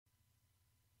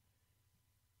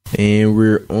And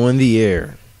we're on the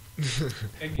air.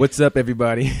 What's up,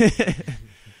 everybody?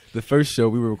 The first show,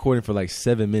 we were recording for like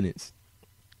 7 minutes.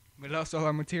 We lost all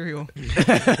our material.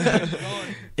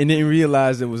 And didn't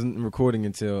realize it wasn't recording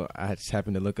until I just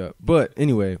happened to look up. But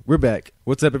anyway, we're back.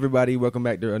 What's up, everybody? Welcome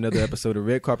back to another episode of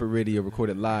Red Carpet Radio,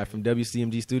 recorded live from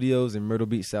WCMG Studios in Myrtle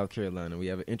Beach, South Carolina. We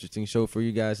have an interesting show for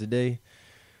you guys today.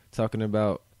 Talking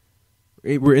about,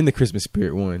 we're in the Christmas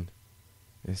spirit one.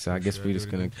 And so I guess we're just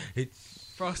going to...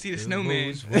 Frosty the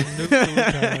Snowman.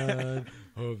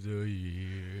 Of the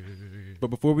year. But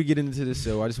before we get into the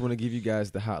show, I just want to give you guys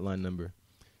the hotline number.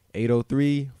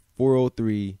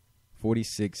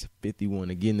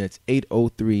 803-403-4651. Again, that's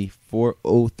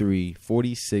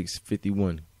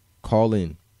 803-403-4651. Call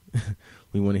in.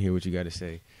 We want to hear what you got to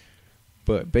say.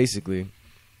 But basically,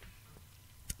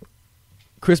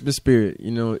 Christmas spirit,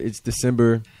 you know, it's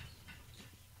December.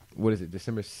 What is it?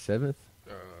 December 7th?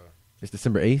 It's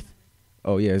December 8th?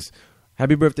 Oh, yes.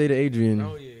 Happy birthday to Adrian.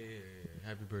 Oh, yeah.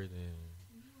 Happy birthday.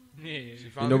 Yeah.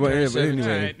 You know what?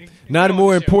 Anyway, not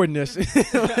more important. Oh,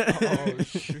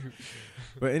 shoot.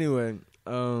 But anyway,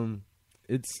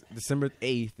 it's December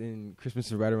 8th, and Christmas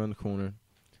is right around the corner.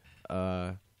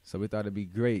 So we thought it'd be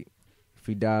great if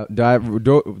we dive. What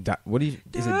do you?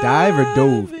 Is it dive or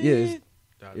dove? Yeah.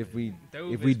 If we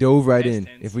dove right in.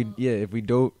 If we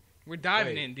dove. We're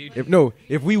diving in, dude.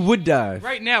 If we would dive.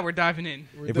 Right now, we're diving in.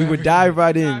 We would dive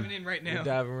right in. We're diving in right now. We're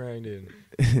diving right in.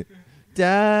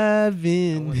 Dive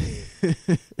in.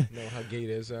 Know how gay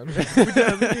that sounds. We're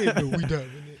diving in. No, we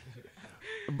diving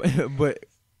in. But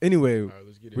anyway, right,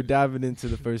 we're diving into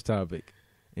the first topic.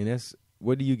 And that's,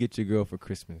 what do you get your girl for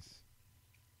Christmas?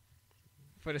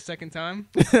 For the second time?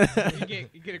 you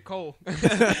get a coal.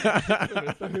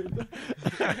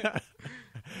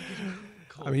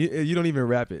 I mean, you don't even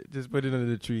wrap it. Just put it under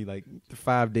the tree like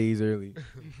 5 days early.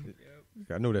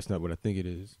 I know that's not what I think it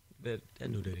is. I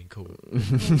know that ain't cold.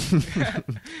 That's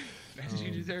what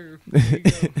you deserve. There you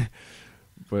go.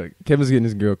 But Kevin's getting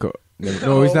his girl cold.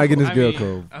 No, he's not getting his girl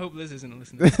cold. I hope Liz isn't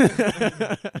listening.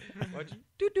 Watch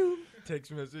you.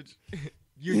 Text message.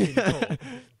 You're getting cold.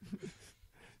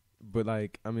 But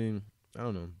like, I mean, I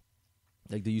don't know.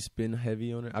 Like, do you spend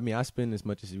heavy on it? I mean, I spend as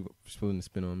much as you're willing to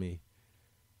spend on me.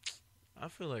 I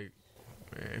feel like,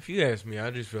 man, if you ask me, I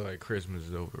just feel like Christmas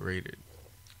is overrated.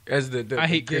 As the I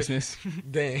hate Christmas.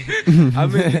 Dang. I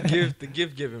mean the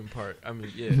gift giving part. I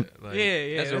mean, yeah. Like,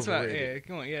 yeah, that's overrated.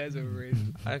 Come on, yeah, it's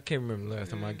overrated. I can't remember the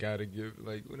last time I got a gift.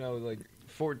 Like, when I was like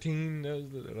 14, that was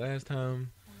the last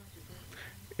time.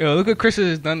 Yo, look what Christmas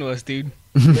has done to us, dude.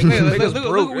 Look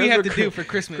what we have to do for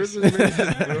Christmas. I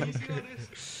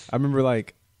remember,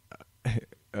 like,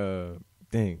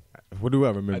 dang, what do I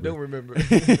remember? I don't remember.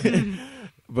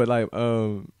 But like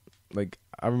I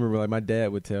remember, like, my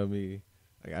dad would tell me,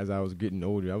 like, as I was getting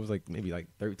older, I was like maybe like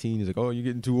 13. He's like, "Oh, you're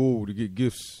getting too old to get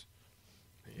gifts."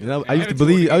 And I used to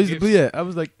believe that. I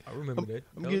was like, I remember that.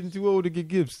 I'm getting too old to get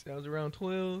gifts. I was around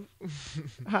 12.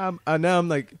 Now I'm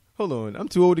like, hold on, I'm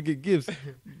too old to get gifts.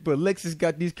 But Lexus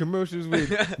got these commercials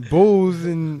with bowls,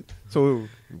 and so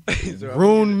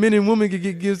grown men and women can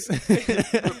get gifts.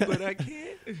 but I can't.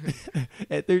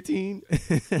 At 13. I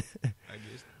guess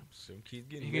some kids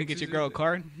getting. You gonna get your girl a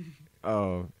card?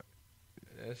 Oh,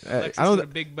 Lexus I don't. With a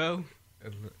big bow.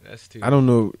 That's too. I don't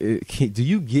know. Do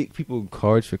you get people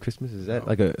cards for Christmas? Is that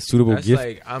like a suitable that's gift?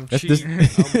 Like, I'm cheap. I'm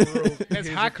broke. That's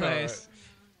high class.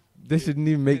 They shouldn't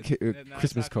even make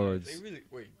Christmas cards. They really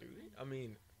do they? I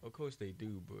mean, of course they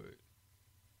do, but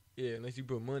yeah, unless you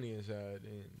put money inside.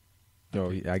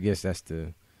 And I guess that's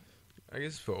the. I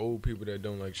guess it's for old people that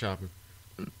don't like shopping.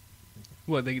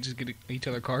 What, they just get each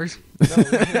other cars?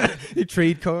 You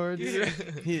trade cards. Yeah.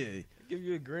 Give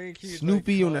you a grandkid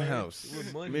Snoopy like on the house.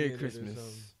 With money Merry in Christmas. It or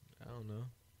something. I don't know.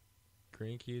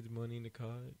 Grandkids money in the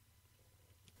card.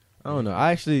 I don't know.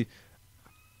 I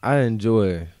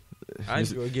enjoy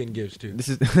getting gifts too. This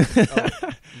is you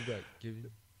got giving.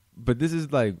 But this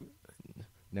is like,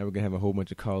 now we're gonna have a whole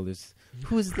bunch of callers.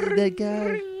 Who's that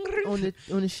guy on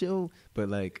the show? But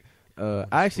like, I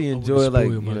actually enjoy, like,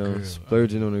 you know, girl.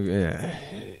 Splurging on the. Yeah.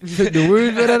 Took the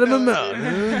words right out of my mouth.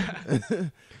 Huh?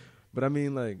 But I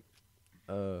mean, like,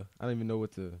 I don't even know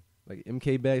what to, like,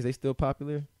 MK bags. They still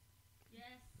popular? Yes.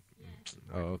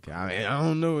 Oh, okay. I mean, I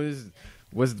don't know.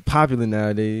 What's popular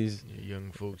nowadays? Yeah,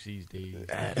 young folks these days.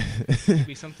 Could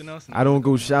be something else. I don't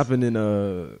go shopping in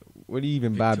where do you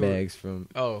even buy bags from?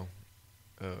 Oh,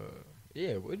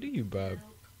 yeah. Where do you buy?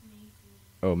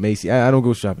 Oh, Macy. I don't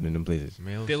go shopping in them places.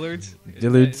 Dillard's.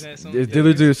 Dillard's.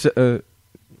 Dillard's are.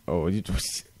 Oh, you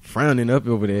frowning up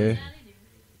over there.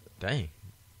 Dang.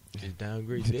 Just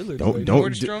downgrade dealers. Don't- like, don't-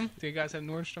 Nordstrom? Do you guys have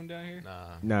Nordstrom down here? Nah.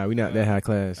 Nah, we not that high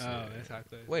class. Oh, that's high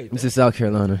class. Wait. This is South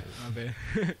Carolina. My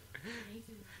bad.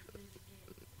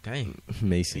 Dang.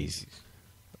 Macy's.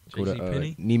 Go to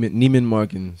JCPenney? Neiman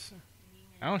Marcus.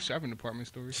 I don't shop in department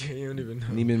stores. You don't even know.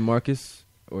 Neiman Marcus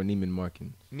or Neiman Marcus.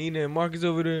 Nina and Marcus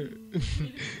over there.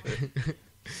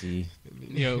 See,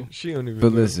 Yo, She don't even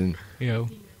but know. listen, yo.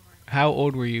 How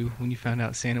old were you when you found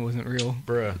out Santa wasn't real?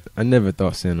 Bruh. I never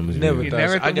thought Santa was Never real. You thought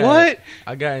never so. I th- got- what?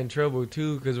 I got in trouble,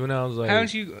 too, because when I was like... How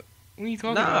did you? When you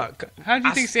talking Nah, about? How did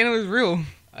you think Santa was real?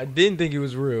 I didn't think it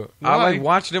was real. Why? I like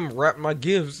watched them wrap my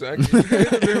gifts. It could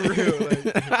have been real. Like,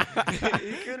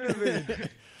 it could have been.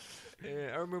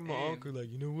 And I remember my uncle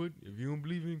like, you know what? If you don't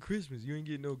believe in Christmas, you ain't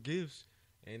getting no gifts.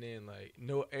 And then like,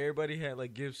 no, everybody had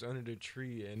like gifts under the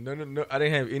tree, and no, I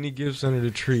didn't have any gifts under the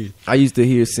tree. I used to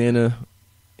hear Santa,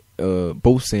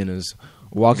 both Santas,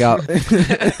 walk out,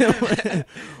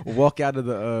 walk out of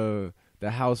the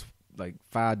house like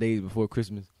 5 days before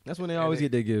Christmas. That's when they always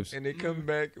get their gifts. And they come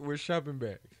back with shopping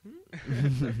bags.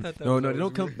 No, they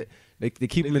don't come. They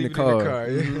keep them in the leave it car.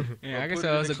 Yeah, Yeah, Or I guess put it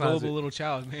I in was the a global closet. little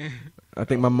child, man. I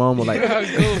think my mom was like, I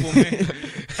was global, man.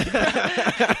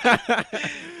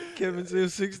 Kevin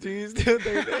says 16 still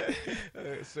think that.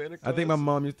 Santa Claus. I think my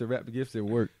mom used to wrap the gifts at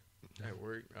work At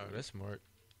work. Oh, that's smart.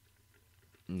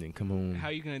 and then come home. How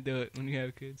you gonna do it when you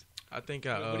have kids? I think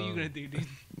What are you gonna do, dude?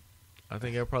 I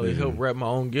think I probably Listen. helped wrap my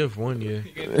own gift one year.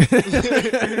 Wrap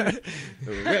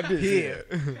this Yeah,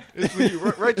 it's for you.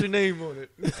 Write your name on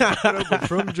it. Put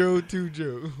from Joe to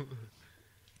Joe.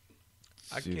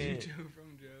 I Shoot. can't. Joe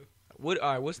from Joe. What?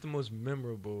 All right. What's the most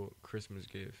memorable Christmas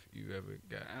gift you ever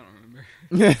got? I don't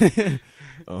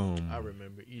remember. I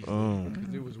remember easily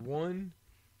because it was one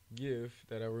gift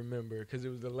that I remember because it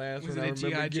was the last Was one it I a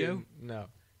remember G.I. Joe? getting. No,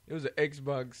 it was an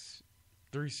Xbox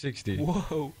 360,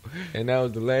 Whoa. and that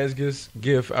was the last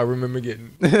gift I remember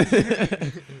getting.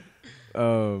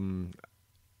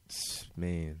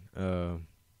 Man,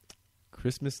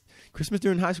 Christmas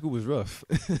during high school was rough.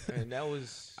 And that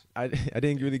was I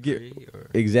didn't really get free or-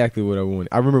 exactly what I wanted.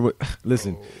 I remember what.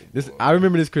 Listen, Oh, this boy. I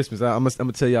remember this Christmas. I'm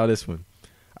gonna tell y'all this one.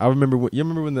 I remember when you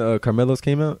remember when the Carmelos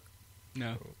came out.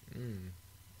 No,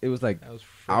 It was like That was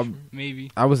I'm- freshman.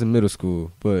 maybe. I was in middle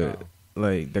school, but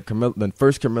like the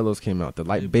first Carmelos came out, the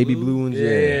light The baby blue? blue ones. Yeah,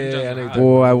 Yeah, I know you're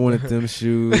boy, I talking wanted them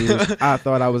shoes. I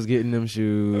thought I was getting them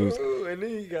shoes. Oh, and then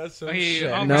you got some Oh, yeah,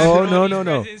 shit. all No, wrapped in all no, these no,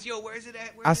 no. presents. Yo, where's it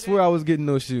at? I swear I was getting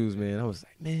those shoes, man. I was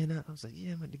like, man, I was like,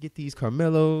 yeah, I'm going to get these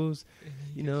Carmelos.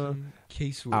 You know,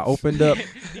 Case I opened up.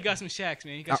 You got some Shaqs,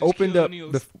 man. You I got some opened Shaquille up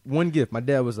O'Neals. the one gift. My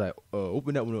dad was like,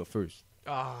 open that one up first.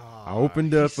 Ah, I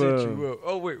opened he up, set you up.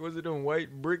 Oh wait, was it on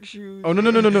white brick shoes? Oh no!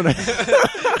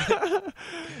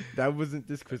 That wasn't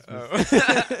this Christmas.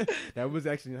 That was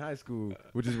actually in high school,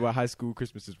 which is why high school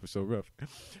Christmases were so rough.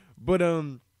 But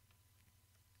and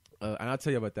I'll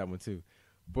tell you about that one too.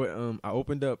 But I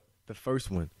opened up the first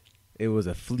one. It was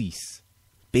a fleece,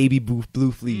 baby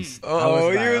blue fleece. Oh,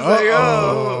 I you was like,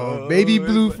 uh-oh, baby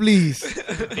blue it's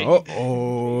flease.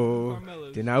 Oh,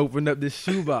 Carmelos. then I opened up this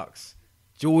shoebox,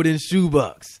 Jordan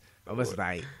shoebox. I was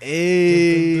like,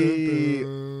 hey.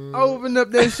 I opened up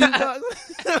that shoebox.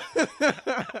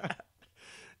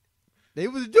 They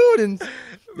was Jordans.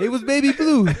 They was baby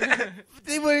blue.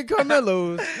 They weren't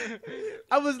Carmelos.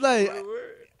 I was like,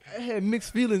 I had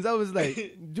mixed feelings. I was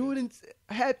like, Jordan's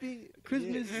happy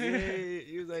Christmas. Yeah,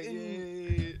 he was like,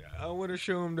 yeah, I want to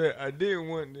show him that I didn't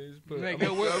want this, but Like,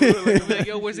 I'm yo, gonna-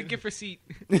 yo, where's the gift receipt?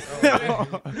 And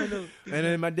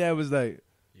then my dad was like,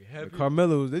 You happy?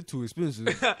 Carmelos, they're too expensive.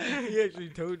 He actually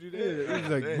told you that. Yeah, it was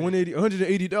like Dang.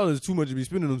 $180 too much to be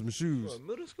spending on some shoes. What,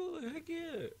 middle school? Heck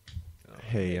yeah. Oh,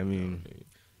 Hey, heck I no, mean, dude.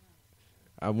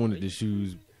 I wanted the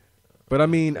shoes, but I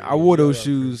mean, I wore those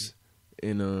shoes,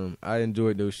 and I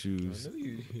enjoyed those I shoes, know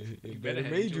you. better better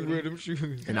have made you Jordan. wear them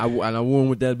shoes. and I wore them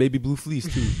with that baby blue fleece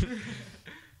too.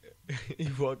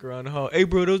 You walk around the hall. Hey,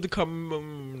 bro, those the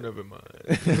come. Never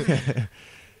mind.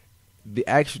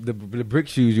 the brick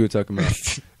shoes you were talking about,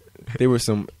 they were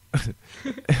some.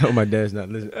 Oh, my dad's not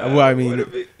listening. Well, I mean,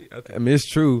 it's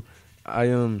true.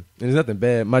 And there's nothing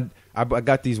bad. I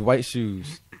got these white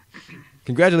shoes.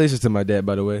 Congratulations to my dad,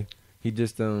 by the way. He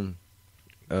just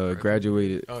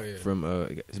graduated Oh, yeah. from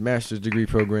his master's degree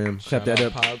program. Clap Shout that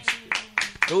out up. Pops.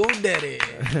 Go daddy.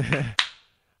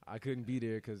 I couldn't be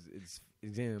there because it's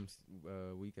exams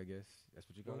week, I guess. That's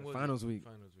what you call When it. was Finals week.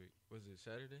 Finals week. Was it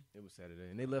Saturday? It was Saturday.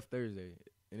 And they left Thursday.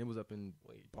 And it was up in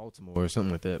Baltimore or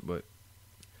something like that. But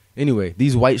anyway,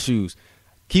 these white shoes.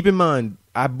 Keep in mind,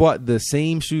 I bought the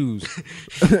same shoes.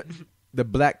 The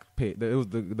black it was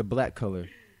the black color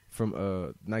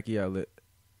from Nike Outlet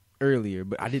earlier,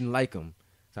 but I didn't like them.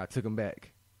 So I took them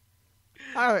back.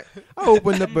 I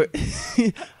opened up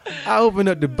I opened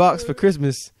up the box for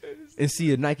Christmas and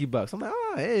see a Nike box. I'm like,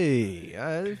 oh,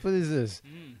 hey, what is this?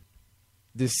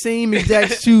 The same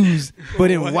exact shoes,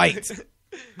 but in white.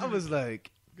 I was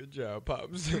like, good job,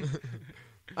 Pops. all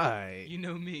right. You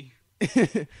know me.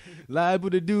 Liable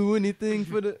to do anything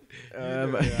for the.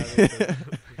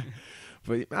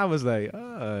 But I was like,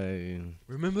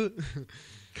 remember?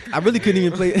 I really couldn't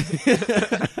even play.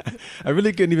 I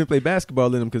really couldn't even play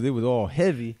basketball in them because it was all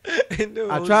heavy.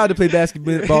 I tried to play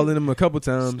basketball in them a couple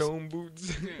times. Stone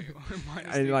boots.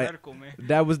 And like,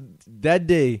 that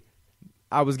day,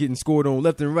 I was getting scored on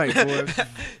left and right. Boy.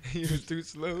 He was too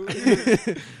slow.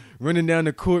 Running down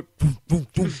the court. Boom, boom,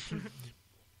 boom.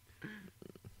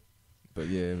 But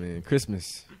yeah, man,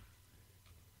 Christmas.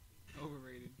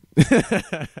 Overrated.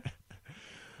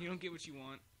 You don't get what you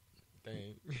want.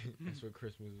 Dang. That's what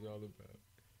Christmas is all about.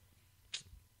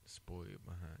 Spoiled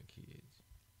behind kids.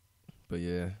 But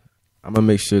yeah, I'm gonna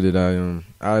make sure that I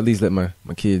at least let my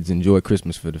kids enjoy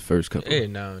Christmas for the first couple. Every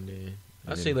now and then.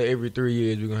 I say like every 3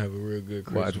 years we're gonna have a real good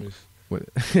Christmas. What?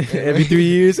 Every 3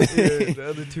 years? Yeah, the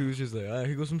other two is just like, all right,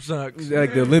 here goes some socks.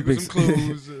 Like the Olympics. Some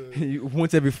clothes.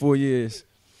 Once every 4 years.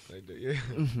 Like that, yeah.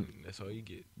 That's all you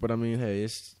get. But I mean, hey,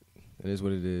 it is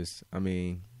what it is. I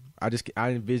mean, I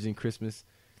envision Christmas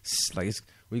like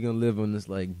we're gonna live on this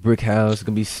like brick house. It's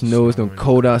gonna be snow. It's gonna be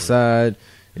cold outside,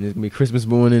 and it's gonna be Christmas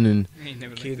morning, and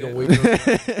kids gonna wake up,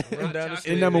 run down the stairs.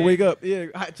 And I'm gonna wake up. Yeah,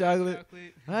 hot chocolate.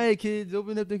 Hi kids,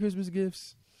 open up their Christmas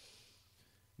gifts.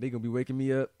 They gonna be waking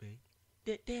me up.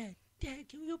 Dad,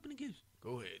 can we open the gifts?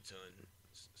 Go ahead, son.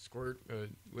 Squirt,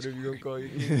 whatever you gonna call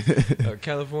it.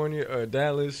 California,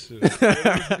 Dallas,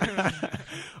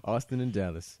 Austin and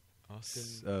Dallas,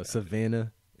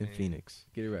 Savannah and Phoenix.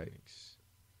 Get it right.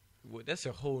 Well, that's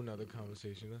a whole nother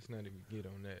conversation. Let's not even get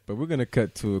on that. But we're gonna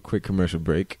cut to a quick commercial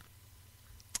break,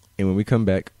 and when we come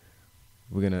back,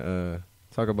 we're gonna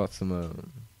talk about some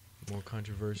more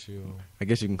controversial. I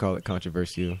guess you can call it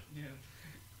controversial. Yeah.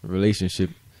 Relationship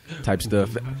type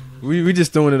stuff. We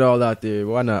just throwing it all out there.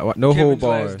 Why not? No whole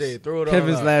bars.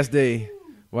 Kevin's last day.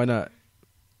 Why not?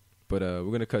 But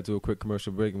we're gonna cut to a quick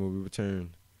commercial break, and when we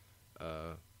return,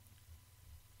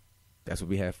 that's what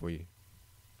we have for you.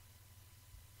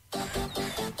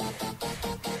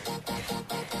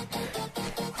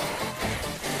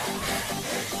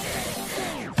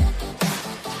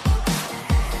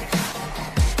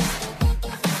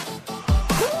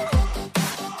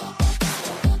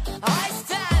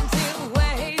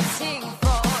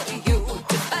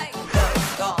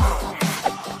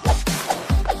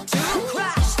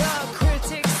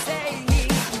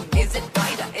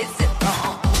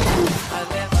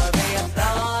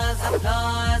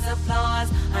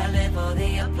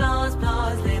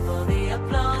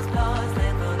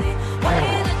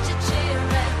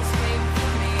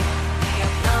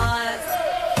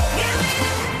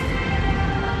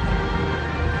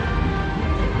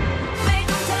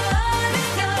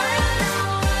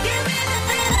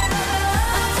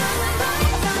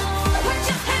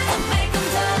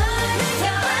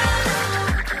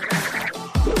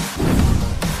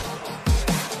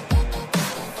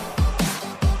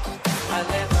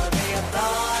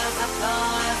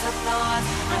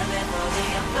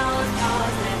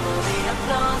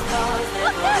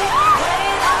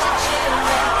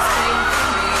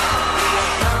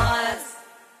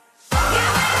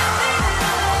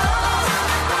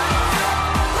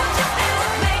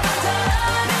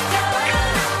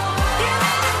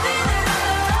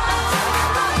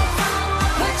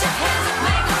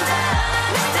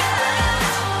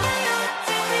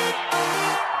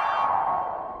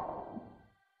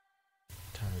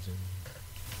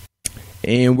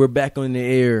 And we're back on the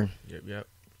air. Yep.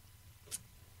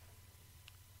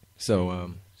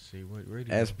 So, see what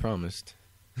radio? As promised,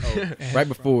 right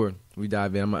before we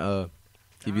dive in, I'm gonna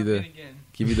give you the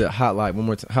hotline one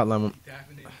more time.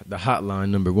 The hotline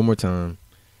number one more time,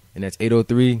 and that's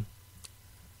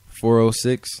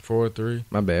 803-406. 403.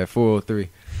 My bad, 403.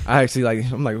 I actually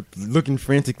I'm looking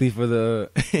frantically for the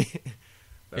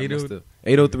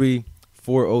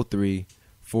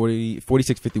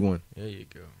 803-403-4651. There you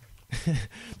go.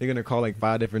 They're gonna call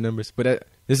 5 different numbers, but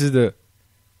this is the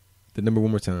number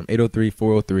one more time: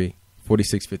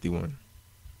 803-403-4651.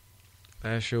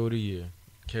 Last show of the year.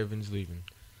 Kevin's leaving.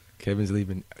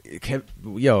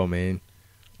 Yo, man,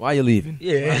 why you leaving?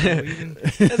 Yeah,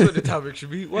 that's what the topic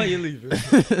should be. Why you leaving?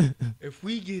 If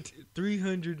we get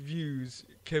 300 views,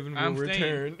 Kevin will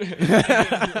return. That's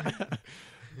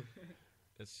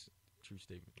a true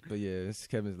statement. But yeah, this is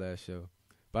Kevin's last show.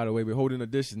 By the way, we're holding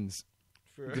auditions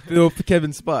to fill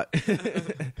Kevin's spot.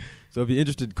 So if you're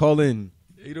interested, call in.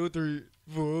 803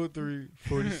 403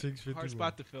 46 Hard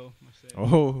spot to fill. I said.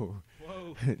 Oh,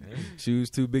 Whoa. shoes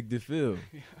too big to fill.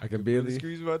 I can barely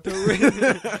squeeze my toe in.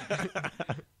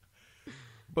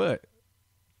 But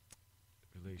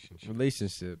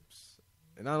Relationships.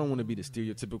 and I don't want to be the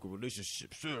stereotypical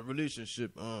relationship,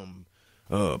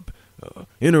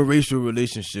 interracial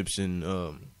relationships, and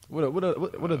what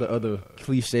are the other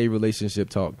cliche relationship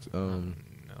talks? No.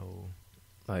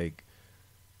 Like,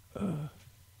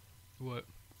 What?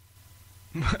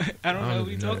 I don't know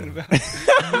what you're talking about.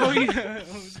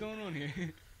 What's going on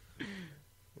here?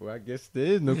 well, I guess there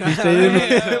is no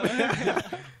cliche.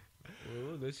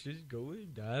 Well, let's just go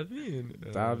and dive in.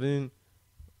 Dive in.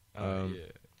 Yeah.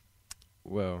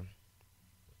 Well,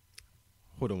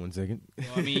 hold on one second. Well,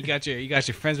 I mean, you got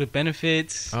your friends with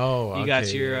benefits. Oh, you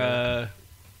got your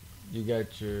you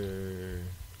got your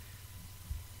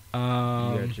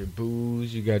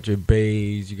booze, you got your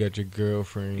bays, you got your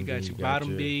girlfriend, you got your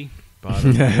bottom B.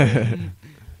 Bottom B.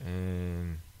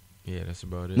 And yeah, that's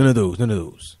about it. None of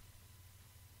those.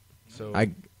 So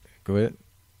I go ahead.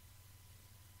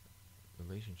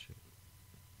 Relationship.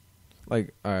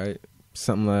 Like, all right,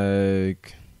 something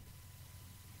like,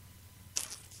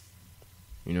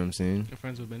 you know what I'm saying? Your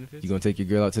friends with benefits. You gonna take your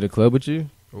girl out to the club with you?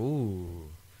 Ooh,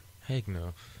 heck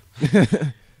no.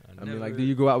 I mean, like, do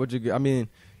you go out with your girl? I mean,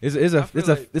 it's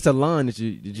a line that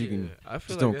you can I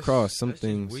feel just don't that's- cross. Some that's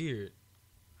just things. weird.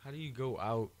 How do you go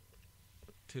out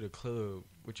to the club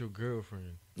with your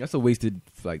girlfriend? That's a wasted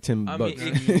like $10 I bucks.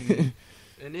 mean,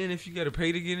 and then if you got to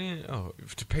pay to get in,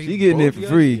 to pay. She getting it both for y'all?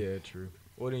 free. Yeah, true.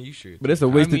 Well, then you should. But it's a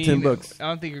wasted $10. I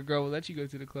don't think a girl will let you go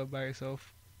to the club by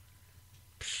yourself.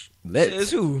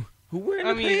 Says who? Who wearing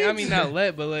the pants? I mean, not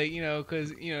let, but like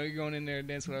because you're going in there and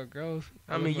dance with our girls.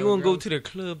 I mean, you won't go to the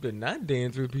club to not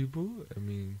dance with people. I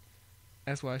mean,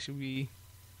 that's why I should be,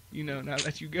 not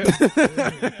let you go.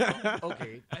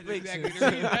 okay, That's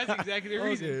exactly the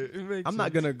reason. Okay, I'm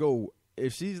not gonna go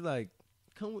if she's like,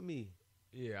 come with me.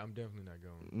 Yeah, I'm definitely not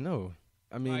going. No,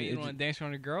 I mean, Why, you don't want to dance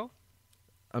around a girl?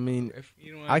 I mean,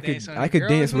 You don't I want to could dance on I a could girl?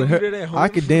 dance with You gonna do her. that at I home?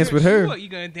 could dance with her. What, you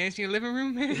gonna dance in your living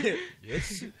room?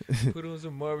 Yes. Put on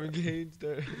some Marvin Gaye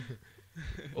stuff.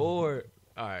 Or,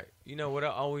 all right, what I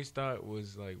always thought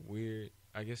was like weird.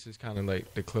 I guess it's kind of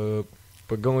like the club,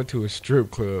 but going to a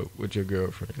strip club with your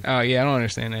girlfriend. Oh yeah, I don't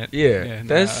understand that. Yeah,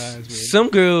 that's weird. some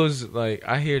girls like.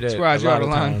 I hear that That's where I a draw lot the of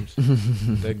line.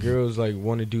 times. That girls like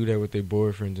want to do that with their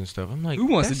boyfriends and stuff. I'm like, Who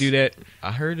wants to do that?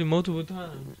 I heard it multiple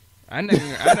times. I never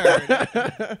heard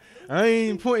that. I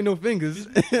ain't pointing no fingers.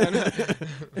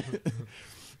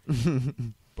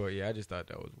 But yeah, I just thought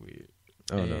that was weird.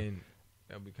 Oh, no. And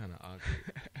that'd be kind of awkward.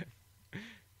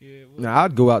 Yeah. Now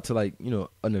I'd go out to like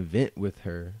an event with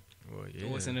her. Well, yeah.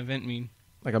 What's an event mean?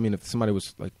 Like, I mean, if somebody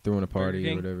was like throwing a party or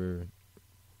King? whatever,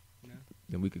 No.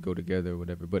 then we could go together or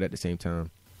whatever. But at the same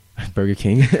time, Burger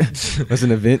King, that's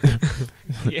an event.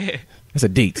 Yeah. That's a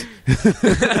date. How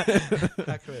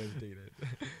class date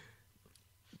that?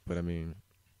 But I mean,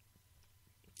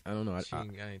 I don't know. I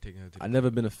ain't taking her to. I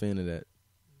never been a fan of that.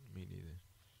 Me neither.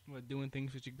 What, doing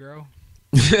things with your girl?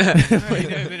 You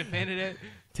never been a fan of that?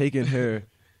 Taking her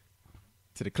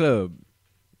to the club,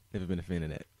 never been a fan of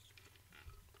that.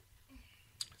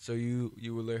 So you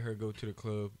would let her go to the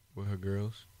club with her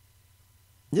girls,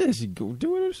 Yeah, she go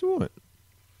do whatever she want.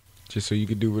 just so you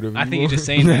could do whatever. I you think you're want? just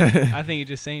saying that. I think you're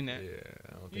just saying that. Yeah,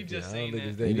 I don't You think just I saying don't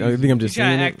think that. it's You think I'm just You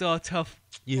trying saying to it? act all tough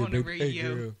Yeah, on the baby, hey,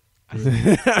 radio. girl.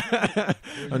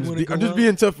 I'm just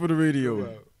being tough for the radio. Yeah,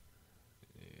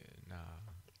 nah.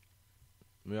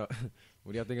 Yeah.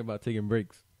 What do y'all think about taking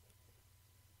breaks?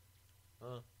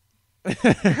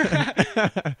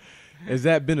 Is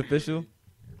that beneficial?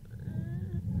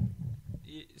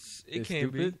 It It's can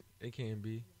stupid? be. It can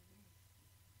be.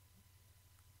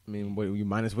 I mean, what, you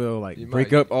might as well like You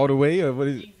break might- up all the way, or what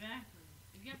is? Exactly.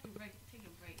 If you have to take a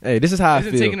break. Hey, this is how I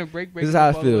Isn't feel. taking a break This is how I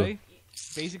up all the feel. way,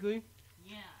 basically?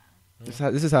 Yeah.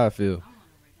 This is how I feel.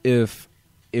 If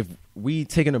we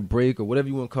taking a break or whatever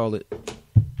you want to call it,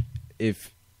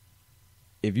 if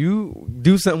you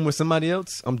do something with somebody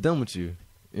else, I'm done with you.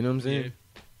 You know what I'm saying?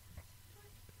 Yeah.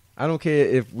 I don't care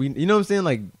if we. You know what I'm saying?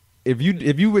 Like if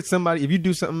you with somebody, if you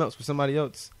do something else with somebody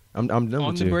else, I'm done with you.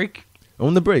 On the break?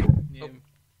 On the break. Yeah.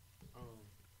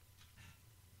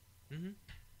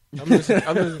 I'm just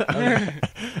I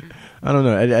don't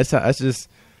know. That's just.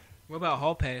 What about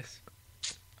Hall Pass?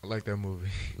 I like that movie.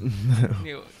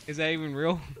 Is that even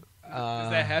real? Does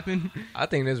that happen? I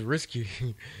think that's risky.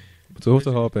 So what's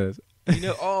the hall pass?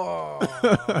 You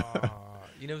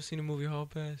never seen the movie Hall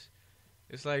Pass?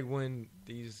 It's like when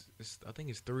I think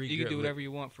it's 3. You can do whatever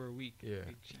you want for a week. Yeah,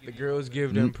 She the give you girls all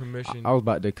give them permission. I was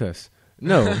about to cuss.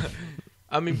 No,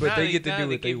 I mean, but Nah, they get to nah, do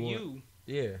they what they give want. you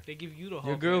Yeah. They give you the hall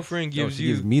Your pass. girlfriend gives she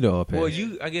you. gives me the hall pass. Well,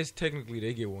 I guess technically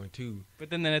they get one too. But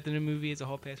then at the new movie, it's a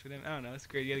hall pass for them. I don't know. It's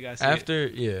great. You gotta see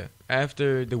it.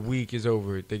 After the week is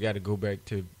over, they got to go back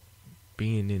to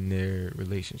being in their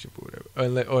relationship or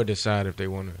whatever, or decide if they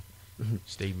want to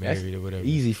stay married or whatever.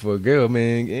 Easy for a girl,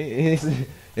 man.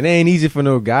 It ain't easy for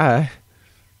no guy.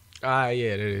 Ah,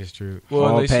 yeah, that is true. Well,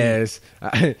 hall pass.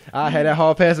 I had that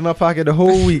hall pass in my pocket the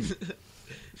whole week.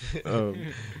 I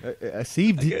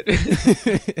received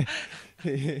it.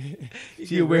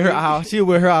 She'll wear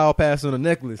her hall pass on a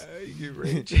necklace.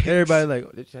 Everybody like,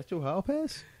 oh, that's your hall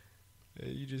pass?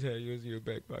 You just had yours in your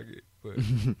back pocket, but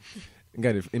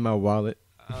got it in my wallet.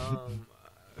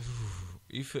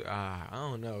 You feel? I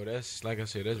don't know. That's like I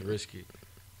said. That's risky.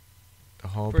 The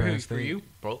hall For pass who? thing. For you?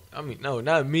 Bro, I mean, no,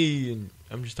 not me. And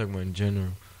I'm just talking about in general.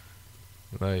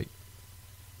 Like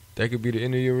that could be the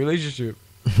end of your relationship.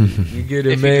 You get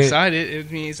it, if man. you decide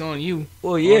it means it's on you.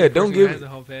 Well, yeah. Don't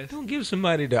Don't give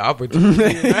somebody the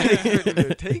opportunity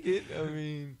to take it. I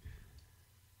mean,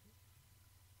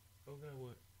 okay,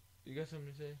 what? You got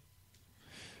something to say?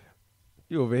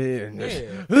 You over here?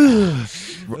 Yeah.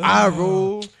 I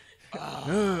roll.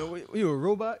 You a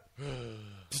robot?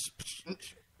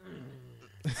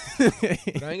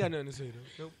 But I ain't got nothing to say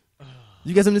though. Nope.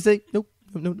 You got something to say? Nope.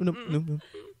 Nope.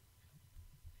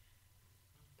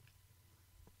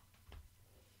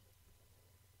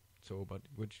 So about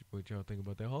what y'all think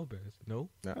about that hall pass? No.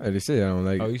 I just said I don't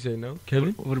like Oh, it. you said no,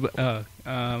 Kevin? What about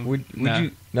Would nah.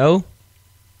 you? No.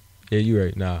 Yeah, you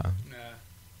right. Nah. Nah.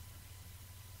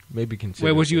 Maybe consider.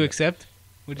 Wait, would you accept?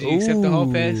 Would you accept the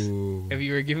hall pass Ooh. if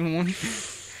you were given one?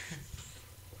 If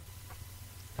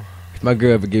my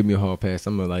girl ever gave me a hall pass,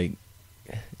 I'm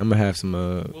gonna have some.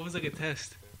 What was like a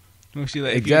test? Was she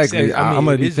like, Exactly. If you accept, I'm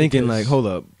gonna be it is a thinking test. like, hold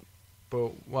up. But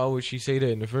why would she say that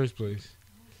in the first place?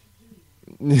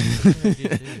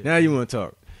 Now you want to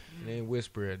talk? And then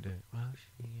whisper at that. Well,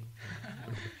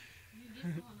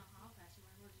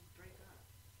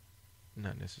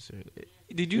 not necessarily.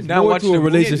 Did you It's not more watch to a the movie?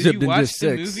 relationship you than watch just the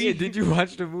sex. movie? Yeah, did you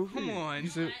watch the movie? Come on. You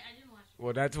said- I didn't watch the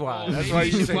well, that's why. Oh, That's maybe why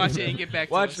you you should said watch that. it and get back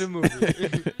to Watch us. the movie.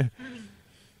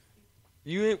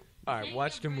 You ain't. All right, Taking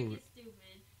watch a the break movie. is stupid.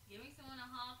 Giving someone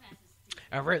a hall pass is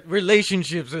stupid.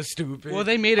 Relationships are stupid. Well,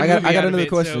 they made a I movie got out of another it,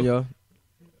 question, so. y'all.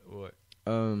 What?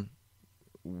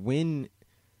 When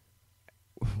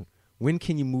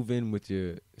can you move in with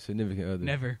your significant other?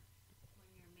 Never.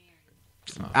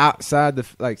 Outside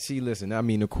see, listen, I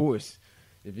mean, of course,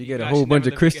 if you get a guys whole should bunch never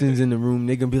of live Christians together. in the room,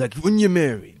 they're gonna be like, when you're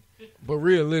married. But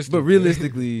realistically. But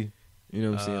realistically, you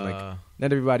know what I'm saying? Like,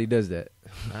 not everybody does that.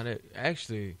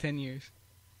 Actually, 10 years.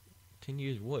 10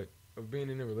 years what? Of being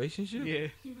in a relationship? Yeah.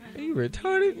 Are you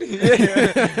retarded?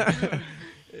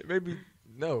 Yeah. Maybe.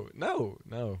 No. Yo,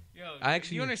 I actually-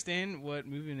 do you understand what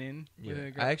moving in with Yeah.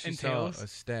 a girl I actually entails? saw a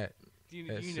stat Do you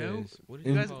that know? says. What is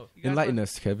You it guys- called? Enlighten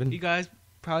us, Kevin. You guys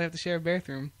probably have to share a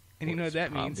bathroom, and you know what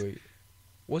that means. Probably-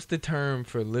 What's the term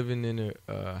for living in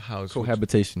a house?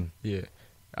 Cohabitation. Yeah.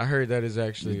 I heard that is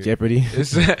actually. Jeopardy.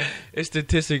 It's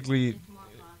statistically. It's more fun.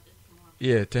 It's more fun.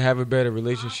 Yeah, to have a better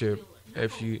relationship.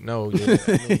 If you. No,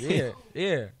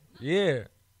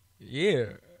 yeah.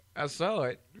 I saw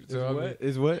it. So, I mean,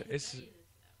 Is what? It's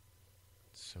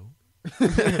so.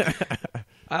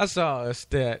 I saw a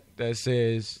stat that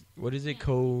says, what is it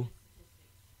called?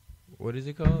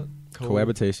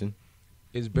 Cohabitation.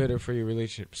 Is better for your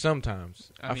relationship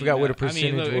sometimes. I mean, forgot what the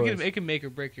percentage look, was. it can make or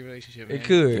break your relationship. Man. It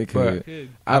could, It but could. It could.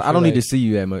 I feel don't need to like- see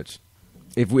you that much.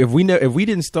 If we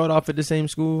didn't start off at the same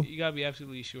school, You gotta be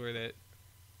absolutely sure that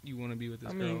you want to be with this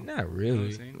I girl. mean, not You know what really.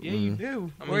 I'm saying? Yeah, you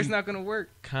do. I or it's mean- not gonna work.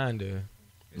 Kinda.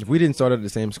 if we didn't start at the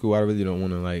same school, I really don't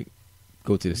want to like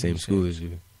go to the same school as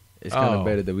you. It's kind of Oh.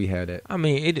 better that we had that. I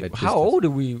mean, That how distance. old are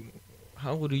we?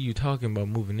 How old are you talking about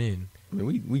moving in? I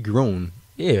mean, we grown.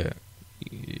 Yeah.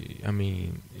 I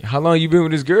mean, how long you been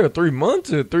with this girl? 3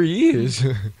 months or 3 years?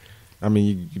 I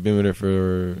mean, you've been with her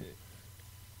for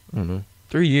I don't know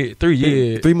 3 years. 3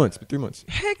 years. 3 months. 3 months.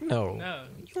 Heck no. No.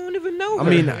 You don't even know. I her.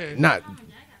 mean, Yeah. not. My mom and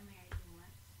dad got married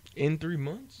in one. in 3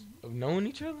 months of knowing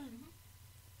each other.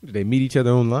 Did they meet each other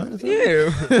online? Or something?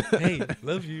 Yeah. Hey,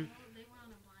 love you. They were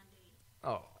on a blind date.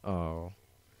 Oh, Oh,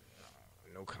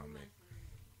 no comment.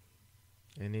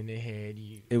 And then they had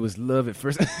you. it was love at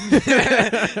first.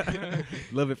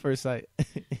 Love at first sight.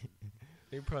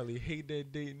 They probably hate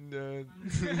that dating.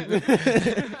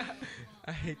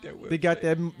 I hate that word. They got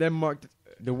that marked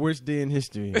the worst day in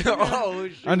history. Oh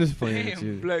shit. I'm just playing with Damn.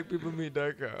 you.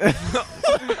 Blackpeoplemeet.com. It wasn't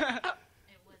paradise.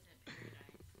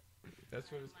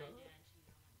 That's what it's called.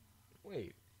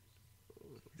 Wait.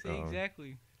 See, Oh.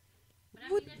 exactly. But I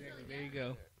mean, that's really There you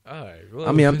go. All right. Well,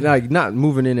 I mean, I'm like not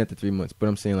moving in after 3 months, but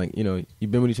I'm saying like, you know,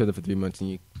 you've been with each other for 3 months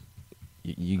and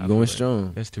you going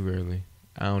strong. That's too early.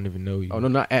 I don't even know you. Oh no,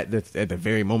 not at the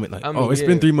very moment. Like, I mean, it's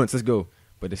been 3 months. Let's go.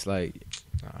 But it's like,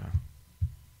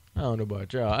 I don't know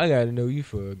about y'all. I got to know you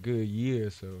for a good year,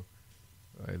 so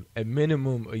at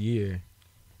minimum a year.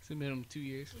 It's a minimum 2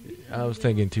 years. I was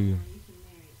thinking 2.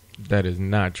 That is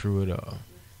not true at all.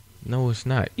 No, it's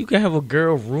not. You can have a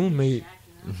girl roommate.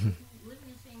 Living in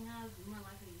the same house, you're more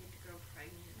likely to get the girl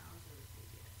pregnant and all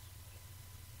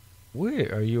those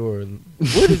Where are your?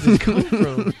 Where does it come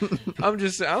from? I'm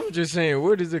just saying.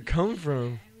 Where does it come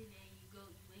from? every day you go,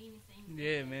 you lay in the same bed.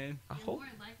 Yeah, man. I You're hope. more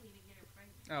likely to get her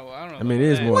pregnant. Oh, well, I don't know. I mean, it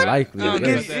is about more that. likely. I don't know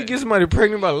Yeah. about that. You get somebody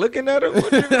pregnant by looking at her.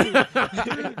 What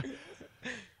you mean?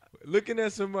 Looking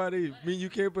at somebody mean you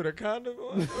can't put a condom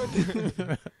on?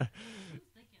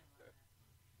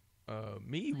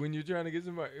 Me when you're trying to get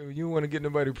somebody, you don't want to get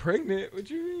nobody pregnant. What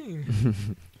you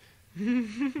mean?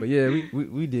 But yeah,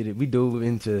 we did it. We dove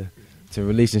into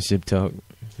relationship talk.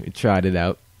 We tried it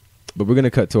out. But we're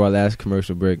gonna cut to our last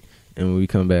commercial break, and when we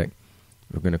come back,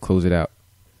 we're gonna close it out.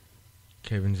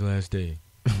 Kevin's last day.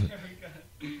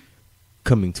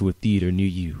 Coming to a theater near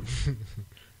you.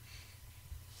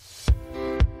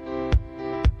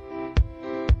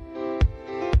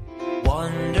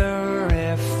 Wonder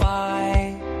if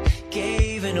I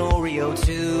gave an Oreo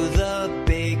to the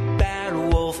big bad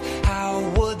wolf. How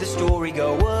would the story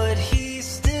go? Would he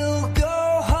still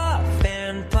go huff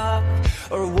and puff?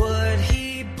 Or would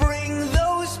he bring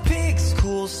those pigs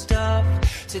cool stuff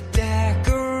to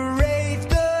decorate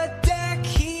the deck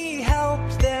he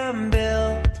helped them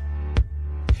build?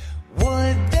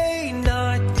 Would they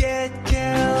not get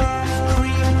killed?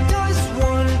 Cream does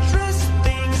wondrous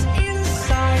things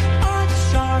inside a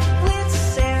chocolate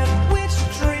sandwich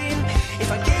dream.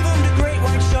 If I gave them to great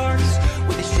white sharks,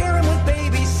 would they share them with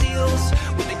baby seals?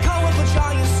 Would they call up a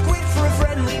giant squid for a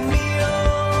friendly meal?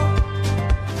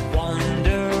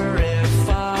 Wonder if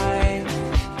I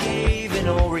gave an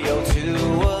Oreo to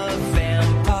a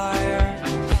vampire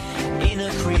in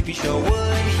a creepy show.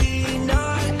 Would he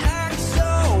not act so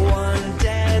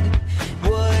undead?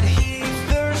 Would he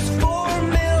thirst for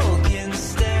milk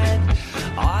instead?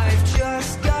 I've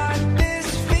just got this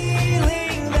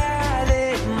feeling that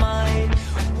it might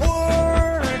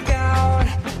work out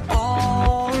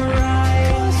alright.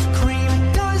 'Cause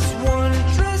cream does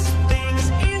wondrous things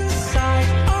inside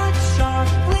a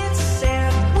chocolate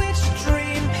sandwich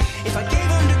dream. If I gave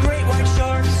them to great white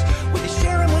sharks, would they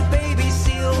share them with baby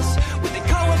seals? Would they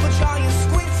call up a giant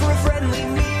squid for a friendly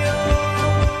meal?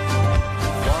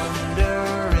 Wonder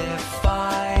if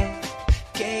I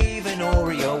gave an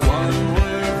Oreo.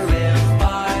 Wonder if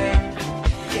I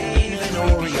gave an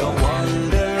Oreo.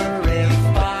 Wonder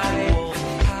if I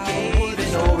gave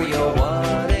an Oreo.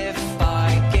 What if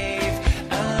I gave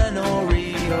an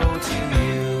Oreo to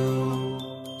you?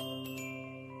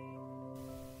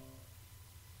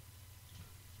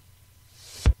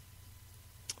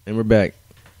 And we're back.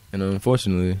 And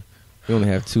unfortunately, we only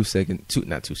have 2 seconds.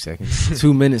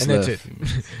 2 minutes And that's left.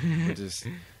 it. Which is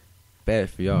bad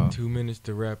for y'all. 2 minutes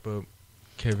to wrap up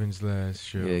Kevin's last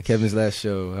show. Yeah, Kevin's last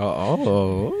show.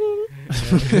 Oh.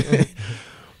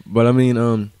 But I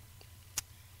mean,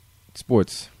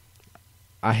 sports.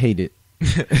 I hate it. You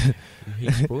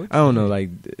hate sports? I don't know, like,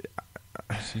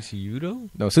 CCU though?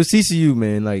 no. So CCU,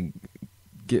 man, like,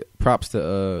 get props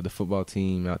to the football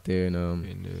team out there, and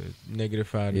In the negative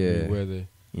 5 Yeah. degree weather.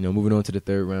 you know, moving on to the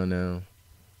third round now.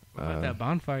 What about that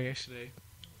bonfire yesterday?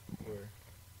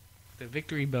 The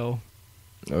victory bell.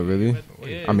 Oh, really?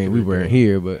 Yeah. I mean, we weren't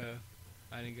here, but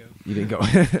I didn't go. you didn't go.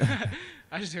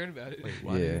 I just heard about it. Wait,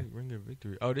 why Yeah. did they bring a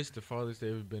victory? Oh, this is the farthest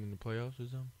they've ever been in the playoffs or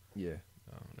something? Yeah.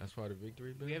 Oh, that's why the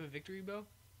victory bell? We have a victory bell?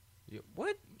 Yeah.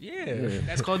 What? Yeah. Yeah.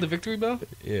 That's called the victory bell?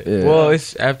 Yeah. Yeah. Well,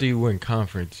 it's after you win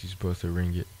conference, you're supposed to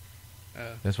ring it.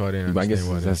 That's why I didn't But I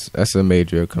understand guess why. that's a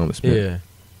major accomplishment. Yeah.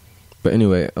 But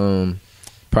anyway,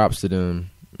 props to them.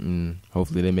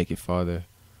 Hopefully they make it farther.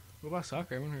 What about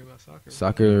soccer? I haven't heard about soccer.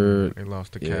 Soccer, They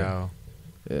lost to Yeah. Cal.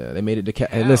 yeah, they made it to Cali.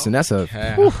 Hey, Cal. listen, that's a.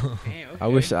 Cal. Damn,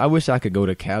 okay. I wish I could go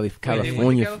to Cali, they went to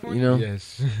California. California? You know,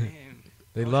 Yes. Damn.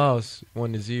 They lost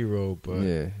 1-0, but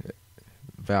yeah,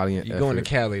 valiant. you going to effort.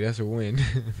 Cali, that's a win. Yeah.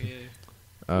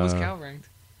 What was Uh, Cal ranked?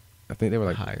 I think they were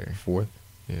like Higher. 4th,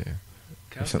 Yeah.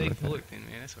 Cal something State like that. Fullerton,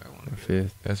 man. That's where I want or to go.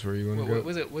 5th. That's where you want to go?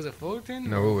 Was it Fullerton?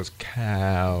 No, it was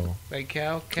Cal. Like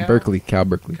Cal? Cal Berkeley.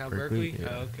 Berkeley. Cal Berkeley, Berkeley? yeah.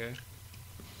 Oh, okay.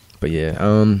 But yeah,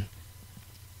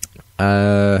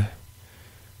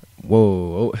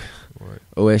 whoa, What?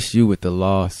 OSU with the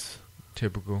loss.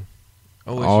 Typical.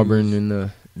 Auburn in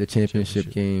the the championship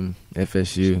game,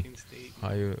 FSU. Michigan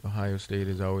State. Ohio State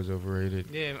is always overrated.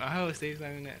 Yeah, Ohio State's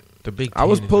not even that. The Big I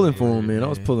was Ten is pulling for him, overrated, man. I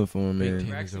was pulling for him, Big man. Ten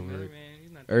is Braxton Miller, overrated. man,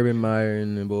 he's not that Urban good. Meyer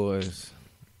and the boys.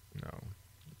 No.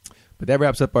 But that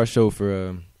wraps up our show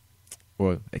for,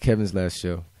 Kevin's last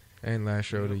show And last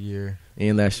show of the year.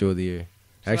 and last show of the year.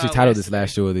 I So actually our titled last this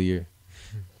last show of the year.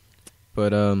 But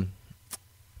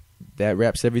that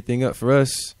wraps everything up for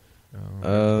us.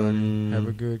 Everybody have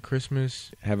a good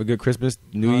Christmas. Have a good Christmas,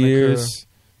 New Hanukkah, Year's,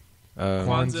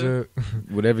 Kwanzaa.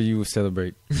 whatever you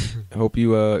celebrate. Hope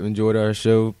you enjoyed our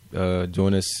show.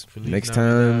 Join us Feliz next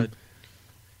Navidad. time.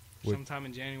 Sometime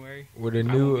in January. With a I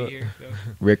new won't be here, though.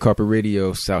 Red Carpet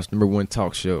Radio, South's #1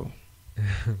 talk show.